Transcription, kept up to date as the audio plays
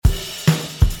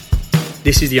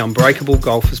This is the Unbreakable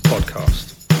Golfers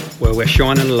podcast, where we're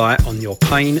shining a light on your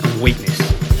pain and weakness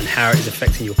and how it is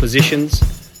affecting your positions,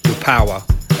 your power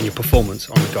and your performance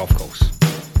on the golf course.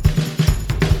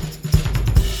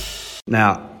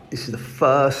 Now, this is the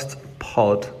first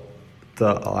pod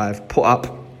that I've put up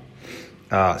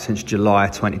since July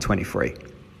 2023,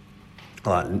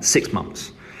 6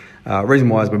 months. Reason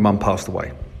why is my mum passed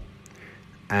away,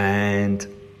 and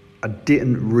I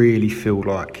didn't really feel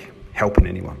like helping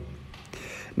anyone.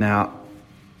 Now,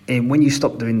 when you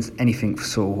stop doing anything for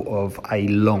sort of a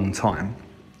long time,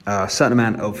 a certain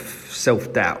amount of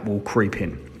self-doubt will creep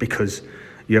in because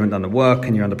you haven't done the work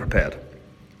and you're underprepared.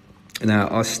 Now,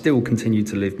 I still continue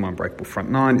to live my Unbreakable front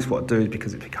nine. It's what I do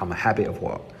because it's become a habit of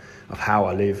how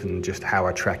I live and just how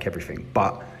I track everything.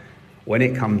 But when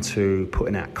it comes to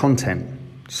putting out content,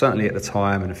 certainly at the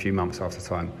time and a few months after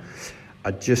time,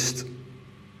 I just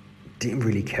didn't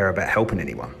really care about helping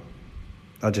anyone.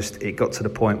 It got to the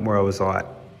point where I was like,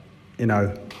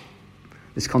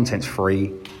 this content's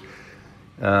free.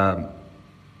 Why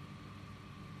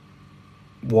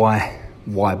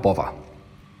bother?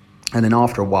 And then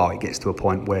after a while, it gets to a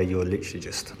point where you're literally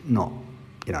just not,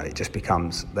 it just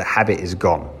becomes, the habit is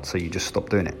gone. So you just stop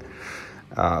doing it.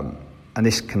 And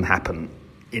this can happen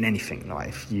in anything. Like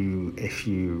if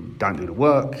you don't do the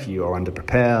work, you are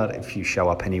underprepared. If you show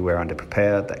up anywhere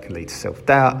underprepared, that can lead to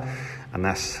self-doubt. And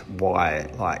that's why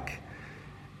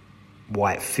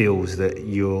it feels that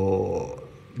you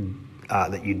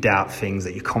doubt things,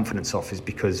 that your confidence off, is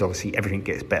because obviously everything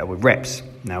gets better with reps.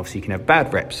 Now, obviously you can have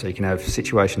bad reps, so you can have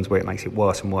situations where it makes it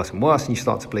worse and worse and worse, and you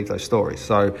start to believe those stories.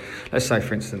 So let's say,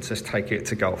 for instance, let's take it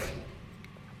to golf.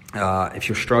 If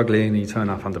you're struggling and you turn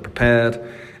up underprepared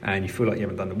and you feel like you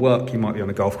haven't done the work, you might be on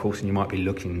a golf course and you might be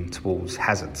looking towards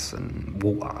hazards and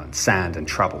water and sand and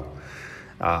trouble.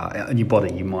 On your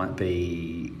body, you might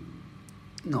be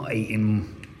not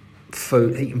eating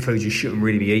foods you shouldn't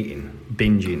really be eating,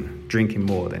 binging, drinking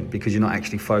more than, because you're not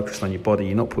actually focused on your body,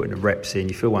 you're not putting the reps in,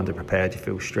 you feel underprepared, you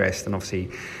feel stressed. And obviously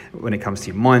when it comes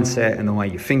to your mindset and the way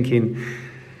you're thinking,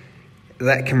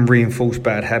 that can reinforce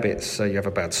bad habits. So you have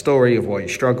a bad story of why you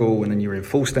struggle, and then you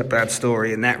reinforce that bad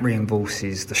story, and that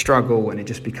reinforces the struggle, and it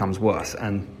just becomes worse.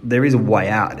 And there is a way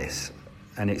out of this,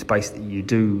 and it's basically you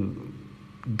do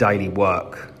daily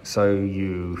work so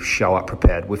you show up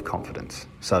prepared with confidence.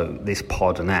 So this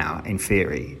pod now, in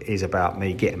theory, is about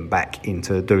me getting back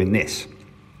into doing this.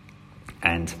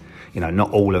 And not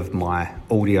all of my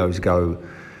audios go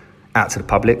out to the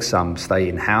public, some stay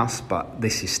in-house, but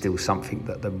this is still something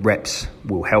that the reps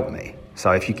will help me. So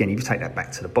if you take that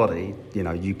back to the body,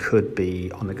 you could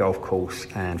be on the golf course,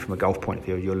 and from a golf point of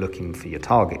view, you're looking for your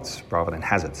targets rather than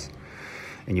hazards.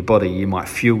 In your body, you might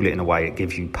fuel it in a way that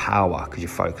gives you power because you're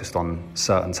focused on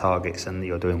certain targets and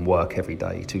you're doing work every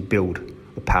day to build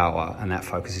the power, and that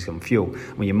focus is on fuel.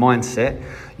 When your mindset,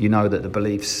 that the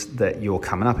beliefs that you're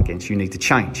coming up against, you need to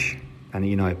change.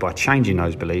 And by changing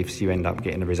those beliefs, you end up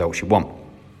getting the results you want.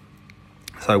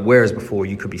 So whereas before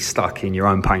you could be stuck in your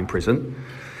own pain prison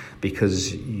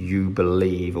because you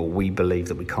believe, or we believe,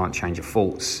 that we can't change your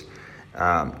thoughts,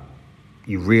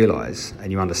 you realise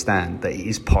and you understand that it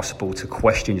is possible to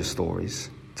question your stories,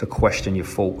 to question your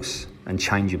thoughts and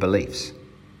change your beliefs.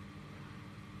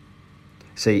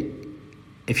 See,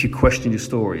 if you question your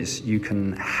stories, you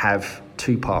can have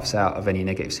two paths out of any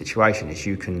negative situation. Is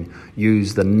you can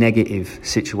use the negative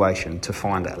situation to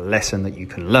find a lesson that you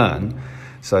can learn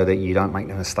so that you don't make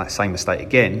the same mistake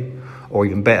again, or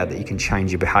even better, that you can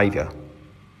change your behaviour.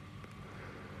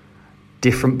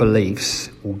 Different beliefs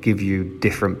will give you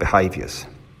different behaviours.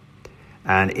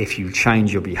 And if you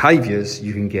change your behaviours,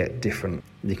 you can get different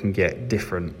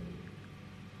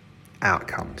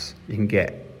outcomes. You can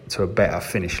get to a better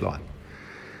finish line.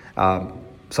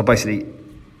 So basically,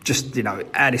 just,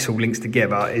 how this all links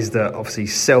together is that obviously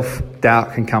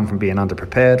self-doubt can come from being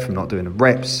underprepared, from not doing the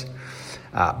reps.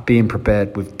 Being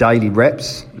prepared with daily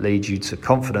reps leads you to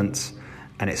confidence,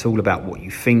 and it's all about what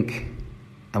you think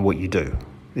and what you do.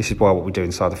 This is why what we do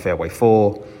inside the Fairway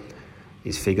 4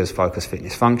 is figures, focus,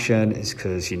 fitness, function. It's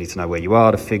because you need to know where you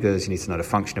are, the figures, you need to know the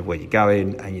function of where you're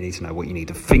going, and you need to know what you need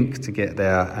to think to get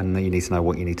there, and then you need to know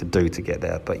what you need to do to get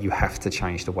there. But you have to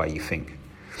change the way you think.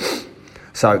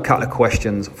 So a couple of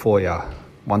questions for you.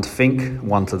 One to think,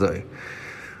 one to do.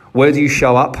 Where do you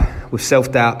show up with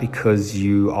self-doubt because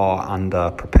you are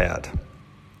underprepared?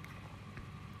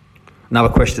 Another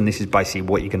question, this is basically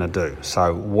what you're going to do.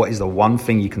 So what is the one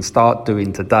thing you can start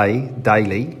doing today,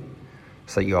 daily,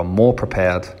 so that you are more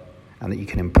prepared and that you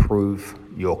can improve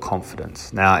your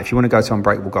confidence? Now, if you want to go to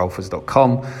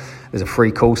unbreakablegolfers.com, There's a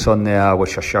free course on there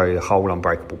which I show you the whole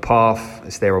unbreakable path.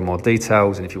 It's there on more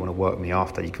details, and if you want to work with me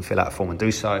after, you can fill out a form and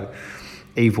do so.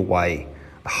 Either way,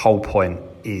 the whole point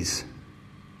is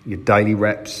your daily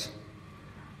reps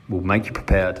will make you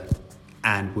prepared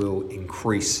and will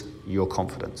increase your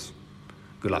confidence.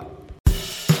 Good luck.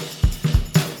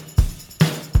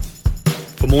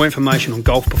 For more information on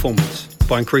golf performance,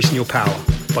 by increasing your power,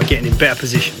 by getting in better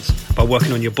positions, by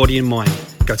working on your body and mind,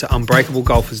 go to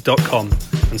unbreakablegolfers.com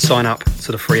and sign up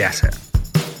to the free asset.